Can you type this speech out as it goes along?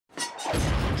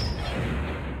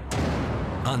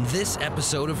On this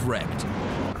episode of Wrecked,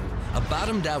 a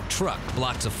bottomed-out truck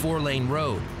blocks a 4-lane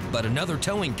road, but another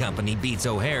towing company beats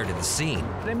O'Hare to the scene.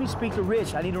 Let me speak to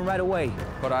Rich. I need him right away.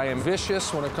 But I am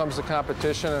vicious when it comes to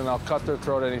competition, and I'll cut their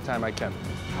throat anytime I can.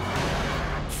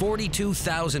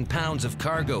 42,000 pounds of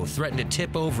cargo threaten to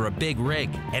tip over a big rig,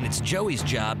 and it's Joey's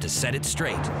job to set it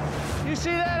straight. You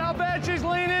see that, how bad she's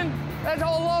leaning? That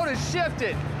whole load is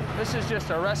shifted. This is just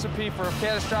a recipe for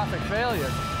catastrophic failure.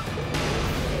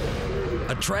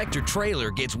 A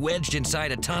tractor-trailer gets wedged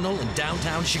inside a tunnel in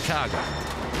downtown Chicago.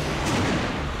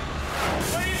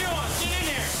 What are you doing? Get in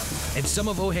here! And some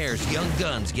of O'Hare's young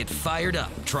guns get fired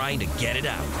up trying to get it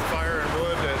out. Fire and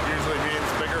wood, that usually means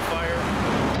bigger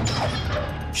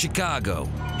fire. Chicago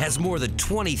has more than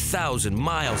 20,000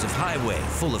 miles of highway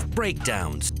full of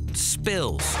breakdowns,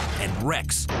 spills, and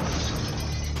wrecks.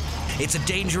 It's a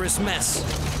dangerous mess,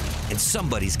 and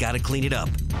somebody's got to clean it up.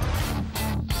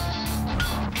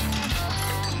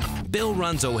 Bill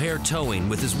runs O'Hare Towing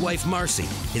with his wife Marcy,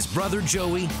 his brother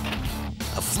Joey,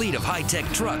 a fleet of high-tech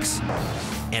trucks,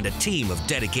 and a team of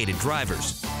dedicated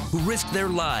drivers who risk their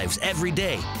lives every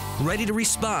day, ready to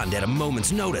respond at a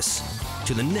moment's notice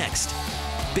to the next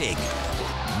big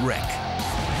wreck.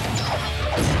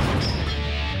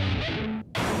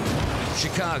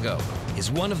 Chicago is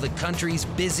one of the country's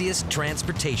busiest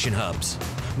transportation hubs,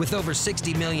 with over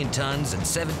 60 million tons and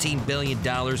 $17 billion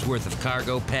worth of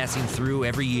cargo passing through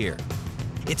every year.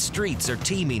 Its streets are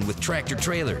teeming with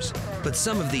tractor-trailers, but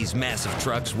some of these massive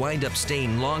trucks wind up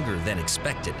staying longer than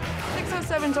expected.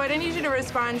 607, Dwight, I need you to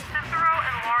respond. Cicero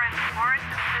and Lawrence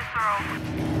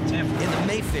to Cicero. In the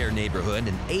Mayfair neighborhood,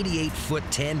 an 88-foot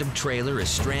tandem trailer is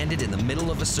stranded in the middle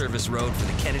of a service road for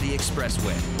the Kennedy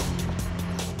Expressway.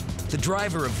 The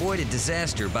driver avoided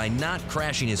disaster by not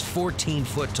crashing his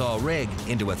 14-foot-tall rig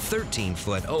into a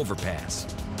 13-foot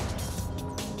overpass.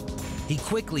 He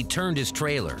quickly turned his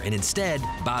trailer and instead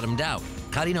bottomed out,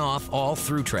 cutting off all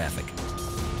through traffic.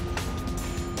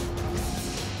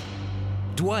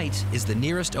 Dwight is the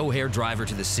nearest O'Hare driver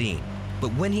to the scene,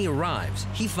 but when he arrives,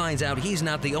 he finds out he's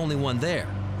not the only one there.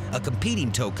 A competing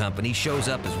tow company shows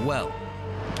up as well.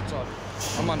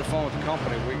 I'm on the phone with the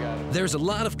company, we got it. There's a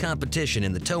lot of competition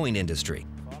in the towing industry,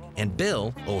 and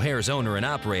Bill, O'Hare's owner and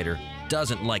operator,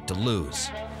 doesn't like to lose.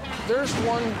 There's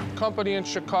one company in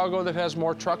Chicago that has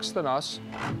more trucks than us,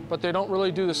 but they don't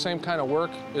really do the same kind of work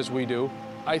as we do.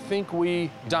 I think we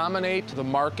dominate the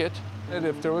market. And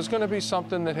if there was going to be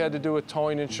something that had to do with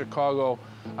towing in Chicago,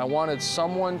 I wanted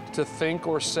someone to think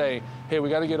or say, hey, we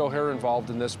got to get O'Hare involved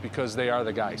in this because they are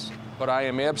the guys. But I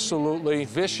am absolutely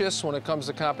vicious when it comes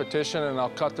to competition, and I'll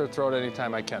cut their throat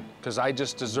anytime I can, because I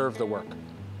just deserve the work,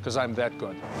 because I'm that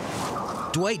good.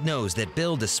 Dwight knows that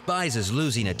Bill despises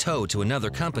losing a tow to another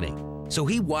company, so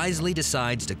he wisely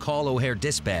decides to call O'Hare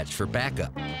Dispatch for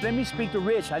backup. Let me speak to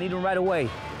Rich. I need him right away.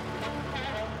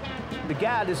 The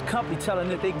guy at this company telling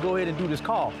that they can go ahead and do this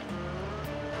call.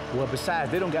 Well, besides,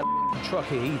 they don't got a truck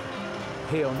here either.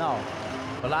 Hell no.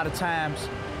 A lot of times,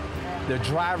 the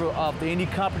driver of any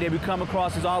company that we come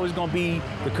across is always going to be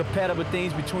the competitive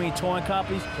things between towing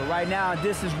companies. So right now,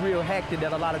 this is real hectic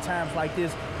that a lot of times like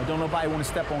this, and don't nobody want to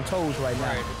step on toes right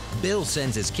now. Right. Bill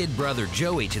sends his kid brother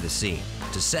Joey to the scene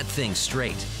to set things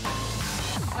straight.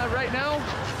 Right now,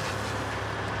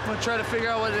 I'm going to try to figure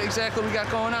out what exactly we got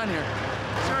going on here.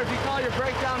 Sir, if you call your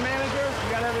breakdown manager,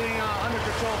 we got everything under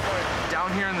control for you.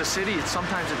 Down here in the city, it's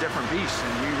sometimes a different beast,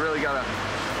 and you really got to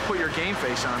put your game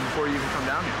face on before you even come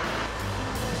down here.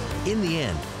 In the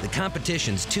end, the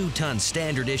competition's 2-ton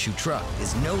standard issue truck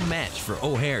is no match for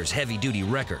O'Hare's heavy-duty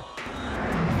wrecker.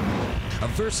 A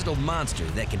versatile monster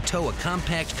that can tow a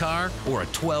compact car or a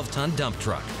 12-ton dump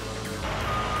truck.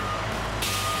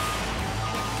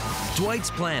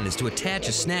 Dwight's plan is to attach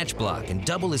a snatch block and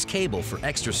double his cable for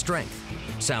extra strength.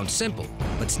 Sounds simple,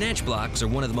 but snatch blocks are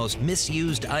one of the most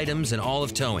misused items in all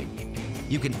of towing.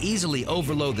 You can easily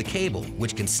overload the cable,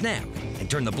 which can snap, and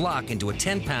turn the block into a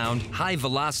 10-pound,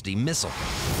 high-velocity missile.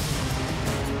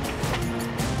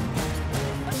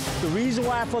 The reason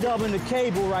why I put up in the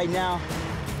cable right now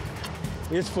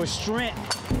is for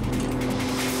strength.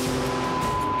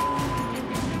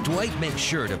 Dwight makes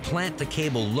sure to plant the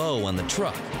cable low on the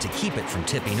truck to keep it from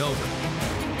tipping over.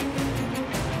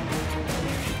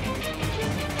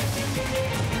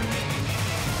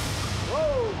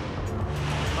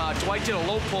 Dwight did a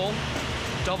low pull,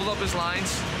 doubled up his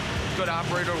lines, good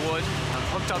operator would,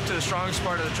 hooked up to the strongest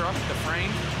part of the truck, the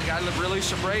frame. The guy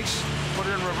released the brakes, put it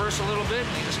in reverse a little bit,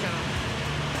 and he just kind of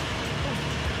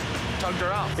tugged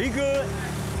her out. He good.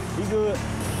 He good.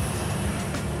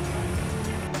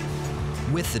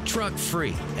 With the truck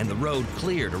free and the road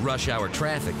clear to rush hour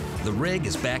traffic, the rig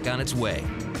is back on its way.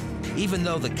 Even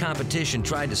though the competition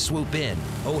tried to swoop in,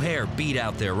 O'Hare beat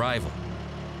out their rival.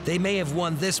 They may have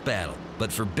won this battle,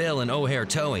 but for Bill and O'Hare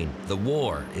Towing, the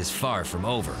war is far from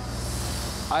over.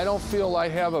 I don't feel I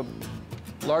have a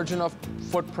large enough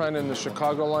footprint in the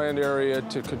Chicagoland area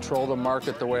to control the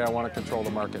market the way I want to control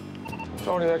the market.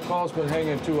 Tony, that call's been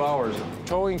hanging 2 hours.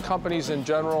 Towing companies in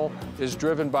general is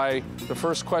driven by the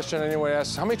first question anyone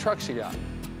asks, how many trucks you got?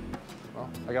 Well,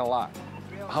 I got a lot.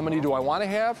 How many do I want to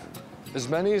have? As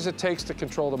many as it takes to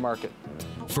control the market.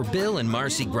 For Bill and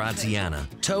Marcy Graziana,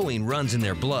 towing runs in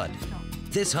their blood.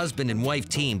 This husband and wife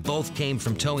team both came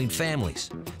from towing families.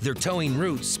 Their towing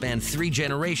roots span 3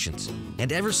 generations.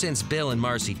 And ever since Bill and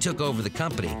Marcy took over the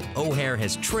company, O'Hare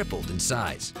has tripled in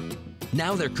size.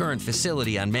 Now their current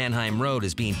facility on Mannheim Road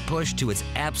is being pushed to its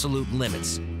absolute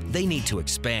limits. They need to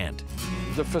expand.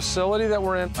 The facility that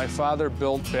we're in, my father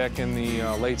built back in the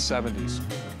late 70s.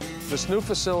 This new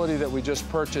facility that we just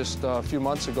purchased a few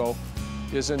months ago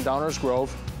is in Downers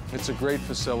Grove. It's a great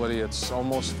facility. It's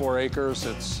almost 4 acres.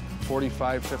 It's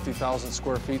 45, 50,000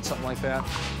 square feet, something like that.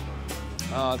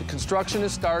 The construction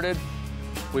has started.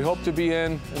 We hope to be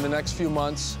in the next few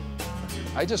months.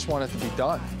 I just want it to be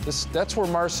done. That's where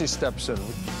Marcy steps in.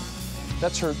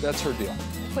 That's her deal.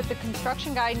 But the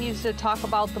construction guy needs to talk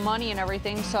about the money and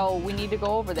everything, so we need to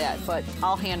go over that, but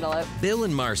I'll handle it. Bill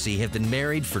and Marcy have been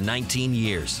married for 19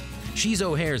 years. She's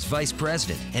O'Hare's vice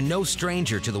president and no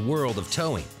stranger to the world of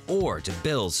towing or to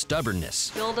Bill's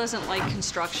stubbornness. Bill doesn't like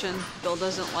construction. Bill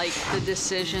doesn't like the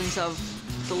decisions of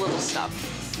the little stuff.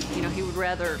 You know, he would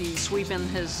rather be sweeping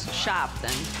his shop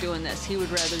than doing this. He would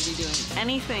rather be doing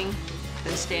anything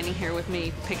than standing here with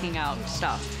me picking out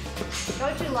stuff.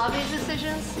 Don't you love these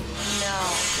decisions?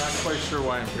 No. Not quite sure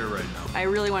why I'm here right now. I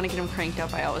really want to get him cranked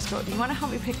up. I always go, do you want to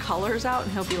help me pick colors out?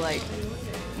 And he'll be like,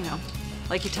 you know,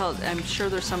 like you tell, I'm sure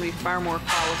there's somebody far more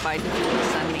qualified to do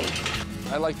this than me.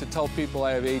 I like to tell people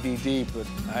I have ADD, but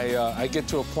I get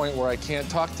to a point where I can't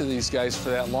talk to these guys for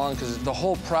that long because the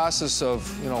whole process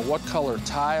of, you know, what color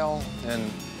tile and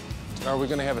are we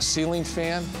going to have a ceiling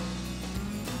fan?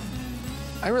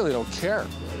 I really don't care.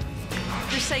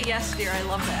 Just say yes, dear. I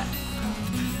love that.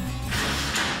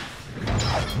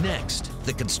 Next,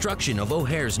 the construction of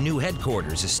O'Hare's new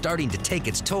headquarters is starting to take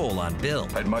its toll on Bill.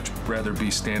 I'd much rather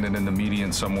be standing in the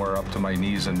median somewhere up to my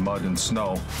knees in mud and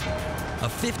snow. A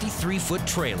 53-foot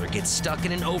trailer gets stuck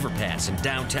in an overpass in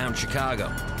downtown Chicago,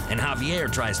 and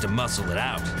Javier tries to muscle it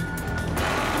out.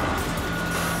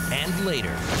 And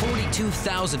later,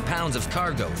 42,000 pounds of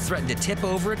cargo threaten to tip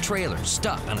over a trailer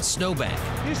stuck on a snowbank.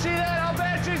 You see that, how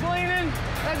bad she's leaning?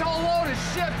 That whole load is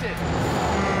shifted.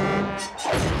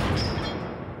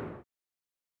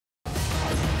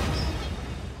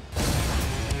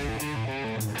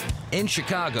 In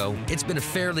Chicago, it's been a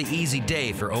fairly easy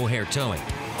day for O'Hare Towing.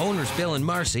 Owners Bill and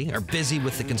Marcy are busy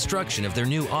with the construction of their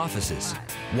new offices,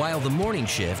 while the morning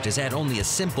shift has had only a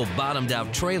simple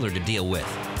bottomed-out trailer to deal with.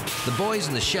 The boys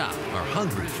in the shop are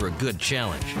hungry for a good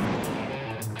challenge.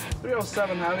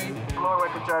 307 Heavy. Lower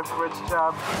Wacker Drive Bridge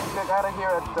job. Get out of here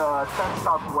at 10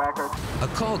 South Wacker. A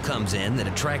call comes in that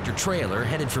a tractor-trailer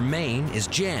headed for Maine is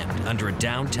jammed under a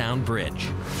downtown bridge.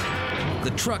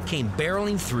 The truck came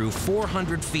barreling through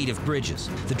 400 feet of bridges.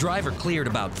 The driver cleared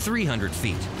about 300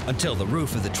 feet until the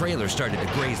roof of the trailer started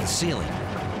to graze the ceiling.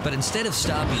 But instead of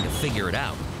stopping to figure it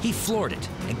out, he floored it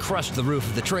and crushed the roof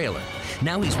of the trailer.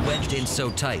 Now he's wedged in so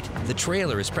tight, the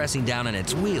trailer is pressing down on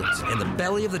its wheels and the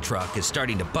belly of the truck is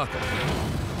starting to buckle.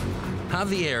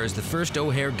 Javier is the first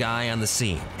O'Hare guy on the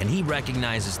scene, and he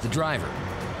recognizes the driver.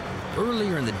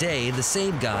 Earlier in the day, the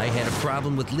same guy had a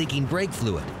problem with leaking brake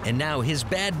fluid, and now his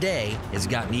bad day has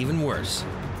gotten even worse.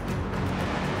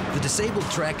 The disabled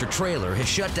tractor-trailer has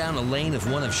shut down a lane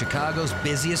of one of Chicago's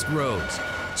busiest roads,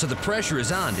 so the pressure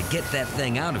is on to get that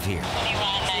thing out of here.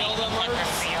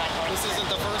 This isn't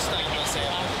the first time this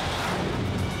happened.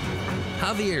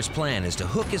 Javier's plan is to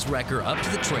hook his wrecker up to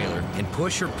the trailer and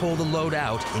push or pull the load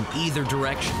out in either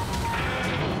direction.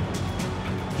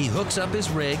 He hooks up his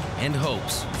rig and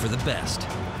hopes for the best.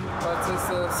 But since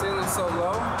the ceiling's so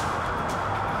low,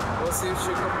 we'll see if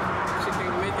she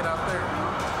can make it out there.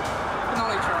 You can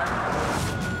only try.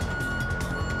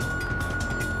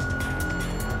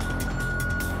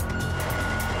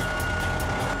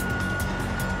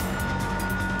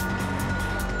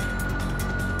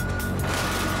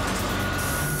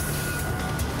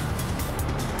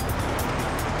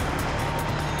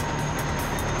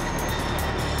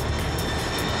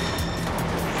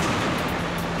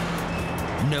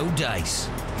 No dice.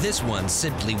 This one's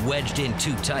simply wedged in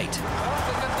too tight. Well,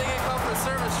 it's a good thing it comes with a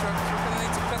service truck. We're gonna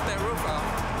need to cut that roof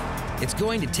out. It's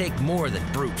going to take more than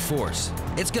brute force.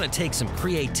 It's going to take some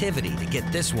creativity to get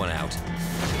this one out.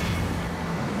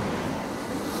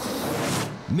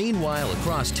 Meanwhile,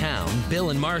 across town, Bill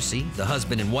and Marcy, the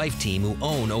husband and wife team who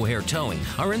own O'Hare Towing,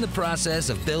 are in the process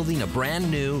of building a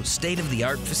brand new,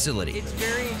 state-of-the-art facility. It's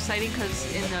very exciting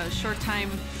because in the short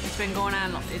time it's been going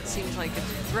on, it seems like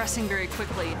it's progressing very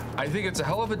quickly. I think it's a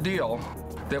hell of a deal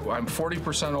that I'm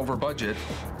 40% over budget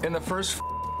in the first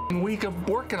week of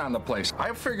working on the place.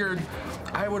 I figured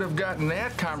I would have gotten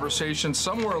that conversation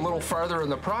somewhere a little farther in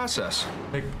the process.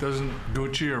 Doesn't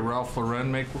Gucci or Ralph Lauren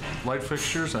make light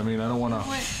fixtures? I mean, I don't want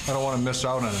to miss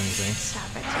out on anything.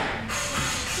 Stop it.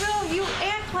 Well, you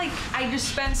act like I just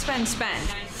spend.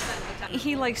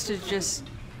 He likes to just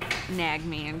nag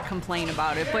me and complain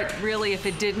about it, but really if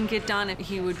it didn't get done,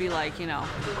 he would be like, you know,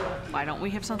 why don't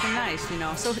we have something nice, you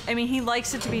know? So, I mean, he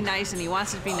likes it to be nice and he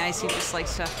wants it to be nice. He just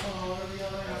likes to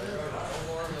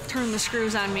turn the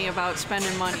screws on me about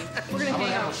spending money. We're gonna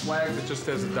hang out a flag that just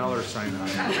has a dollar sign on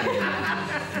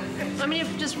it. Let me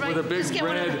just write. With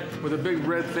a big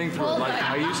red thing through it. Like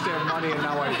I used to have money and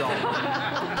now I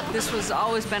don't. This was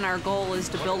always been our goal, is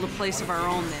to build a place of our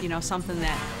own. You know, something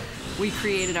that we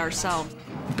created ourselves.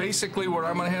 Basically, what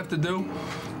I'm gonna have to do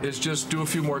is just do a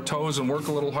few more tows and work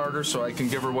a little harder so I can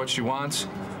give her what she wants.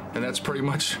 And that's pretty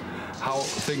much how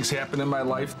things happen in my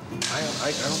life.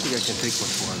 I don't think I can take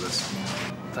much more of this.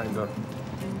 Time to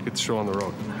get the show on the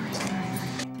road.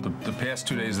 The past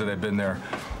 2 days that I've been there,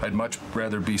 I'd much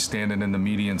rather be standing in the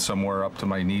median somewhere up to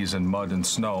my knees in mud and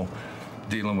snow,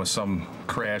 dealing with some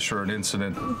crash or an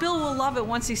incident. Bill will love it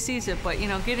once he sees it, but you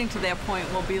know, getting to that point,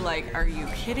 we'll be like, are you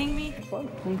kidding me?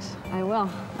 Thanks. I will.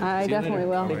 I definitely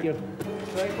will. Thank you.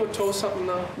 Can I go tow something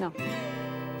now? No.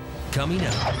 Coming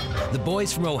up, the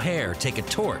boys from O'Hare take a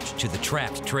torch to the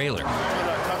trapped trailer. I'm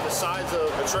gonna cut the sides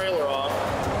of the trailer off.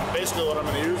 Basically what I'm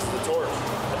gonna use is the torch.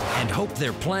 And hope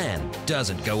their plan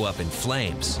doesn't go up in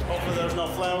flames. Hopefully there's no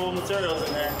flammable materials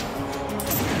in there.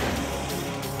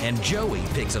 And Joey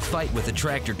picks a fight with the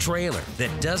tractor trailer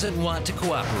that doesn't want to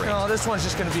cooperate. No, this one's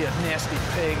just gonna be a nasty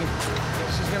pig.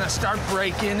 She's gonna start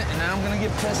braking, and then I'm gonna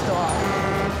get pissed off.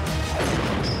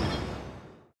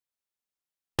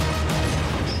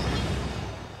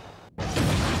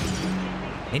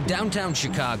 In downtown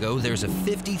Chicago, there's a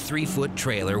 53-foot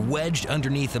trailer wedged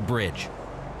underneath a bridge.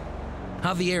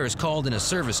 Javier is called in a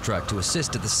service truck to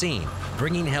assist at the scene,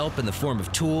 bringing help in the form of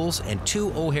tools and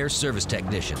 2 O'Hare service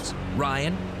technicians,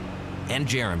 Ryan and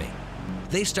Jeremy.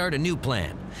 They start a new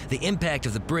plan. The impact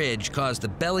of the bridge caused the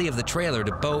belly of the trailer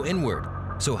to bow inward,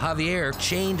 so Javier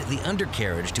chained the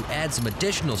undercarriage to add some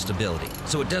additional stability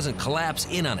so it doesn't collapse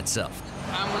in on itself.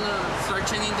 I'm gonna start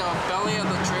chaining the belly of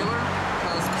the trailer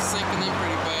because it's sinking in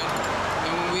pretty bad.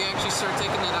 And when we actually start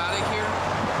taking it out of here,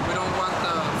 we don't want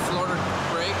the floor to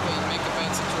break and make a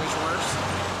bad situation worse.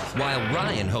 While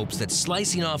Ryan hopes that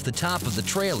slicing off the top of the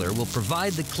trailer will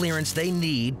provide the clearance they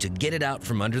need to get it out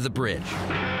from under the bridge.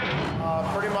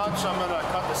 Pretty much I'm gonna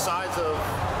cut the sides of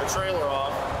the trailer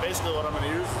off. Basically what I'm gonna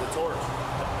use is the torch.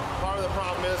 Part of the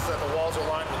problem is that the walls are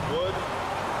lined with wood.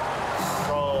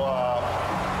 So,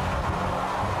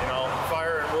 you know,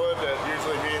 fire and wood, that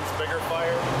usually means bigger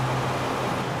fire.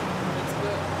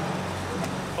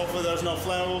 Hopefully there's no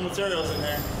flammable materials in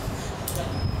there.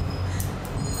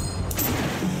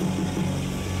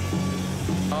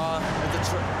 If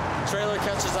the trailer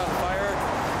catches on fire,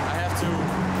 I have to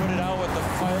put it out with the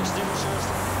fire extinguishers.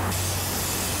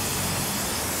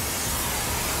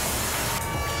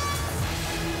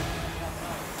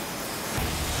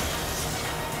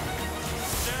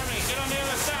 Jeremy, get on the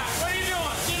other side. What are you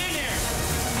doing? Get in here.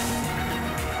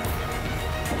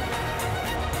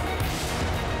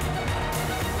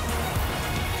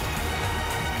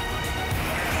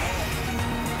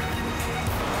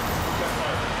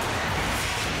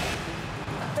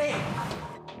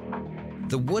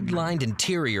 The wood-lined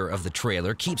interior of the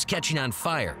trailer keeps catching on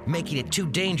fire, making it too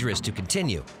dangerous to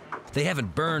continue. They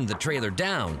haven't burned the trailer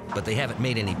down, but they haven't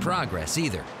made any progress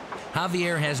either.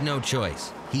 Javier has no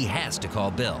choice. He has to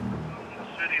call Bill.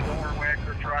 City Lower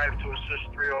Wacker Drive to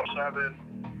assist 307.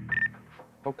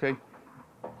 Okay,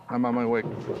 I'm on my way.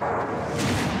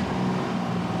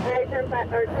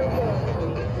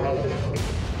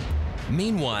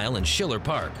 Meanwhile, in Schiller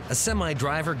Park, a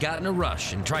semi-driver got in a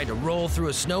rush and tried to roll through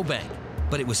a snowbank,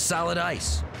 but it was solid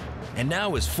ice. And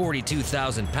now his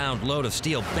 42,000-pound load of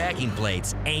steel backing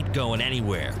plates ain't going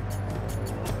anywhere.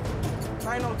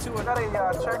 902, I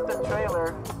gotta check the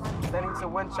trailer. That needs a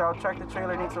winch out. Check the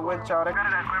trailer needs a winch out. I got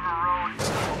it at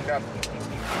River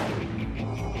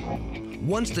Road.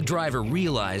 Once the driver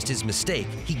realized his mistake,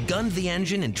 he gunned the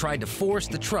engine and tried to force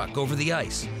the truck over the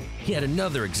ice. He had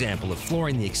another example of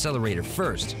flooring the accelerator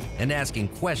first and asking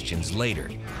questions later.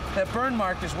 That burn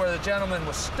mark is where the gentleman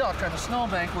was stuck on the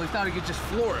snowbank where he thought he could just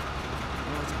floor it.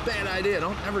 It's a bad idea.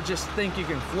 Don't ever just think you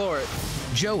can floor it.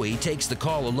 Joey takes the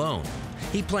call alone.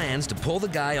 He plans to pull the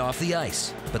guy off the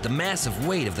ice, but the massive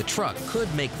weight of the truck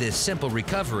could make this simple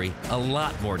recovery a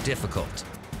lot more difficult.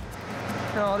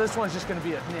 No, this one's just gonna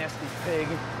be a nasty pig.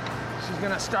 She's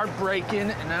gonna start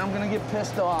braking, and then I'm gonna get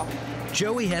pissed off.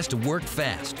 Joey has to work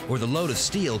fast, or the load of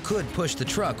steel could push the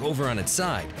truck over on its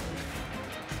side.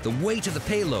 The weight of the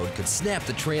payload could snap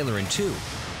the trailer in two.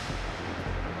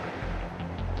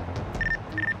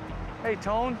 Hey,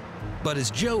 Tone. But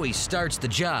as Joey starts the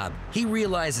job, he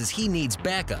realizes he needs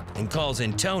backup and calls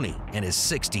in Tony and his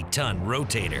 60-ton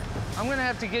rotator. I'm gonna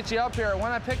have to get you up here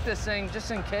when I pick this thing, just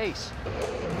in case.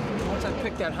 Once I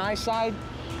pick that high side,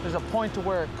 there's a point to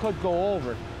where it could go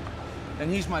over,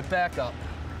 and he's my backup.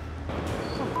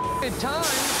 Good time.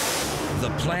 The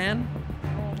plan?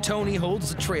 Tony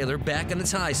holds the trailer back on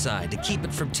its high side to keep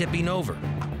it from tipping over,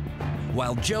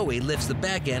 while Joey lifts the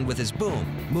back end with his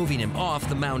boom, moving him off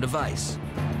the mound of ice.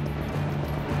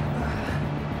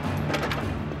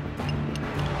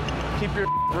 Keep your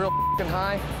real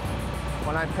high.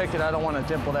 When I pick it, I don't want to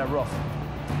dimple that roof.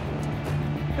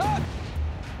 Good.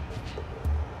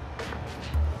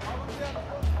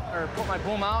 Or put my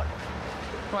boom out.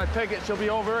 When I pick it, she'll be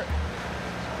over it.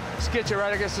 Just get you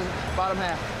right against the bottom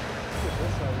half.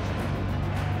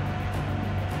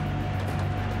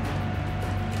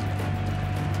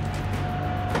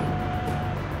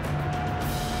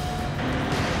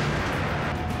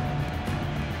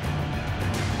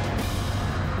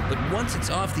 But once it's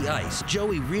off the ice,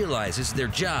 Joey realizes their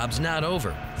job's not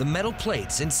over. The metal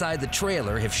plates inside the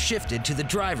trailer have shifted to the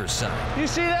driver's side. You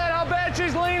see that, how bad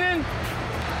she's leaning?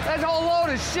 That whole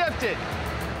load is shifted.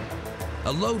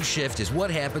 A load shift is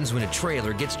what happens when a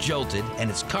trailer gets jolted and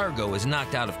its cargo is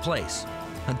knocked out of place.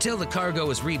 Until the cargo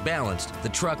is rebalanced, the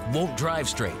truck won't drive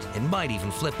straight and might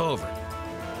even flip over.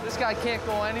 This guy can't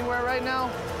go anywhere right now,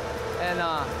 and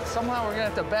somehow we're gonna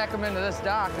have to back him into this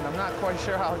dock, and I'm not quite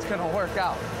sure how it's gonna work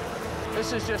out.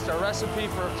 This is just a recipe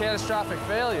for catastrophic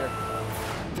failure.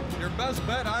 Your best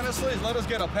bet, honestly, is let us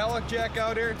get a pallet jack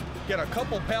out here, get a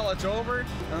couple pallets over,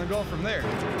 and then go from there.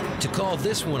 To call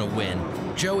this one a win,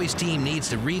 Joey's team needs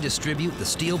to redistribute the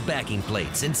steel backing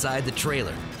plates inside the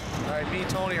trailer. All right, me and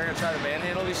Tony are gonna try to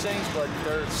manhandle these things, but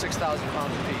they're 6,000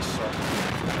 pounds apiece, so.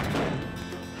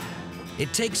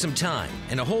 It takes some time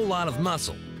and a whole lot of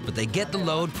muscle, but they get the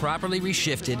load properly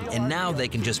reshifted, and now they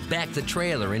can just back the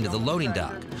trailer into the loading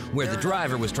dock, where the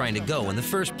driver was trying to go in the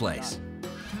first place.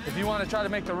 If you want to try to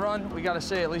make the run, we got to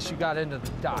say at least you got into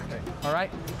the dock, all right?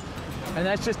 And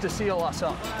that's just to seal us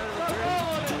up.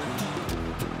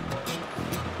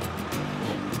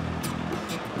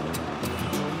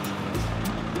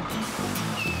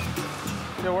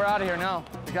 Yeah, we're out of here now.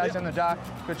 The guy's in the dock.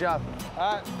 Good job.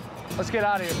 All right, let's get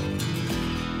out of here.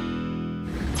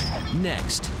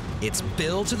 Next, it's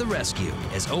Bill to the rescue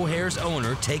as O'Hare's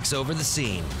owner takes over the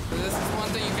scene. This is one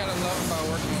thing you gotta love about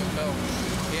working with Bill.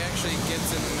 He actually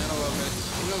gets in the middle of it.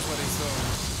 He knows what he's doing.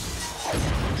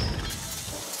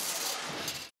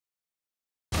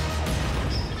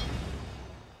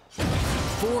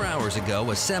 4 hours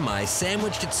ago, a semi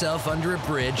sandwiched itself under a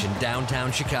bridge in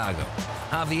downtown Chicago.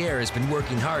 Javier has been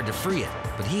working hard to free it,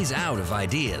 but he's out of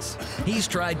ideas. He's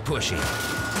tried pushing,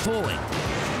 pulling,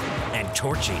 and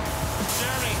torching.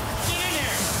 Jeremy, get in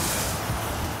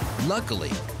here!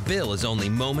 Luckily, Bill is only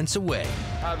moments away.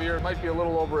 Javier might be a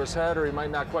little over his head, or he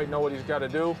might not quite know what he's got to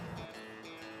do.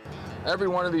 Every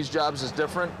one of these jobs is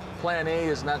different. Plan A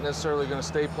is not necessarily going to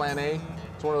stay Plan A.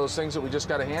 It's one of those things that we just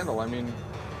got to handle. I mean,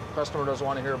 the customer doesn't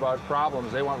want to hear about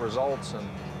problems. They want results, and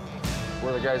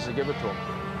we're the guys that give it to them.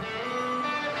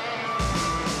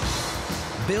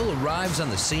 Bill arrives on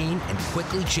the scene and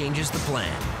quickly changes the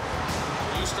plan.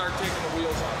 You start taking the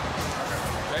wheels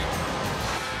off, okay?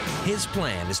 His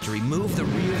plan is to remove the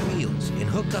rear wheels and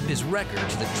hook up his wrecker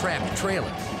to the trapped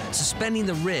trailer, suspending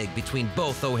the rig between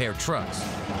both O'Hare trucks.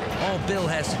 All Bill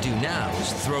has to do now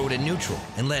is throw it in neutral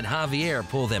and let Javier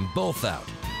pull them both out.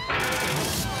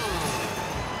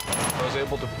 I was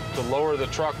able to lower the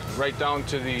truck right down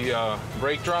to the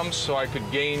brake drums so I could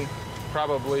gain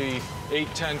probably 8,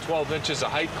 10, 12 inches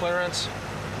of height clearance.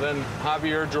 Then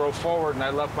Javier drove forward and I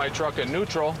left my truck in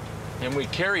neutral, and we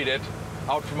carried it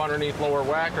out from underneath lower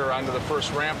whacker onto the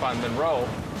first ramp on Monroe.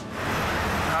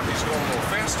 Javi's going a little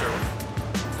faster.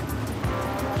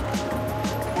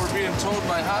 We're being towed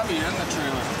by Javi in the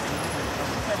trailer.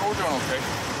 Yeah, but we're doing okay.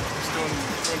 He's doing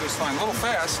just fine. A little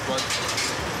fast, but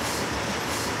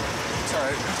it's all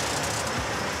right.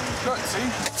 Good, see?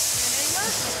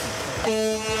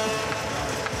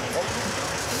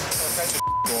 All kinds of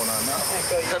going on now.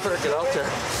 I better get out there.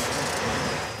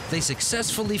 They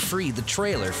successfully freed the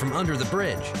trailer from under the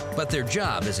bridge, but their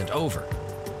job isn't over.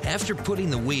 After putting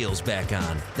the wheels back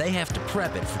on, they have to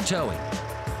prep it for towing.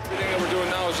 Everything that we're doing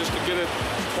now is just to get it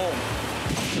home.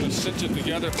 I'm going to cinch it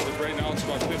together, because right now it's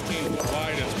about 15 foot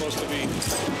wide. It's supposed to be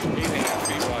 8.5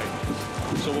 feet wide.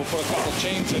 So we'll put a couple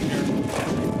chains in here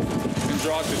and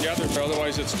draw it together, but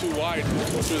otherwise it's too wide.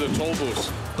 We'll go through the toll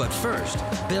booths. But first,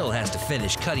 Bill has to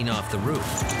finish cutting off the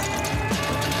roof.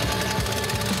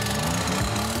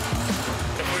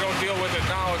 If we don't deal with it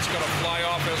now, it's going to fly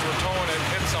off as we're towing it and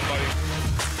hit somebody.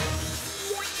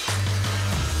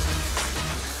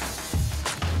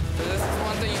 This is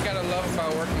one thing you gotta love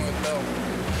about working with Bill.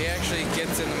 He actually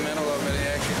gets in the middle of it. He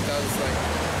actually does, like,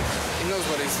 he knows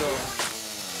what he's doing.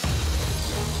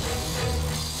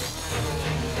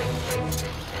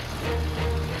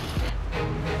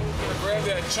 I grabbed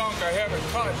that chunk, I have it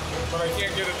cut, but I can't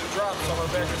get it to drop, so I'm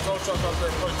gonna back the tow truck up there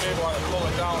and put a cable on it and pull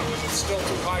it down because it's still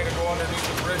too high to go underneath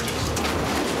the bridges.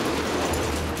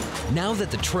 Now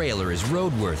that the trailer is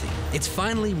roadworthy, it's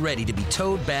finally ready to be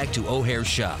towed back to O'Hare's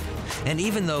shop. And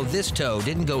even though this tow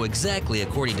didn't go exactly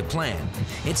according to plan,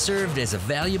 it served as a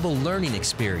valuable learning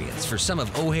experience for some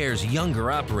of O'Hare's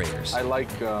younger operators. I like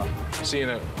seeing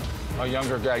a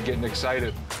younger guy getting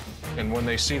excited. And when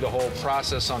they see the whole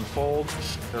process unfold,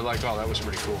 they're like, oh, that was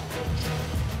pretty cool.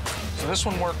 So this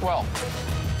one worked well.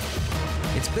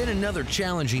 It's been another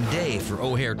challenging day for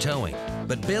O'Hare Towing,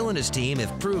 but Bill and his team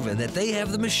have proven that they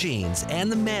have the machines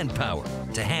and the manpower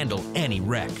to handle any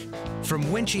wreck. From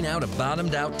winching out a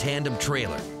bottomed-out tandem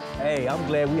trailer. Hey, I'm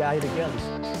glad we out here together.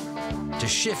 To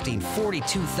shifting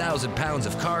 42,000 pounds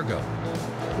of cargo.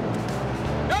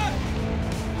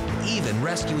 Even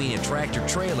rescuing a tractor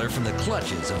trailer from the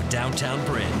clutches of a downtown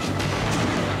bridge.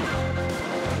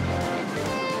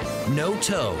 No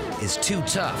tow is too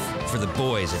tough for the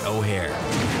boys at O'Hare.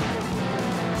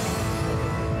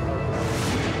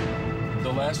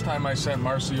 The last time I sent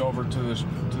Marcy over to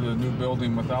the new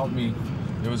building without me,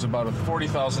 it was about a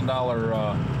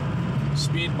 $40,000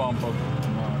 speed bump of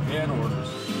ad orders.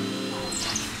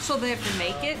 So they have to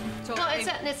make it? So no, it's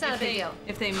not a big deal.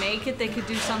 If they make it, they could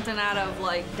do something out of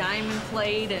like diamond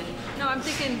plate and... No, I'm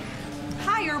thinking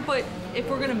higher, but if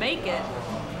we're gonna make it,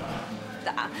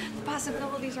 the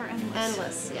possibilities are endless.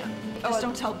 Endless, yeah. Just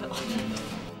don't tell Bill.